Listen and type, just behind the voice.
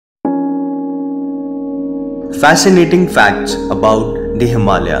Fascinating facts about the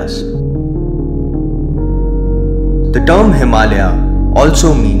Himalayas. The term Himalaya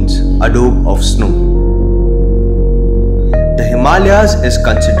also means a dome of snow. The Himalayas is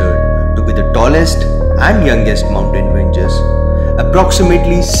considered to be the tallest and youngest mountain ranges,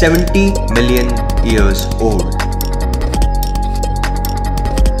 approximately 70 million years old.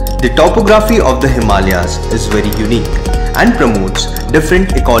 The topography of the Himalayas is very unique and promotes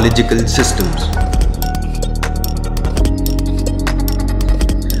different ecological systems.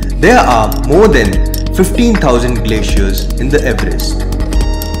 There are more than 15,000 glaciers in the Everest.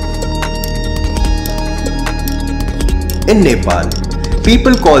 In Nepal,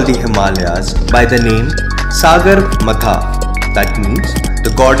 people call the Himalayas by the name Sagar Matha, that means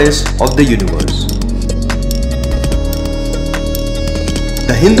the goddess of the universe.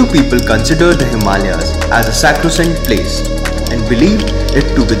 The Hindu people consider the Himalayas as a sacrosanct place and believe it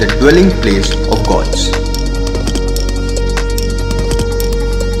to be the dwelling place of gods.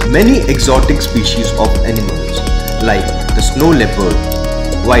 Many exotic species of animals like the snow leopard,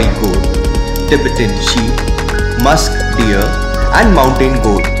 wild goat, Tibetan sheep, musk deer and mountain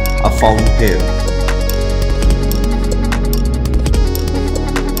goat are found here.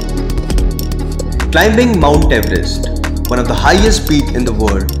 Climbing Mount Everest, one of the highest peaks in the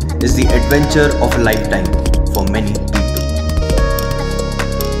world, is the adventure of a lifetime for many people.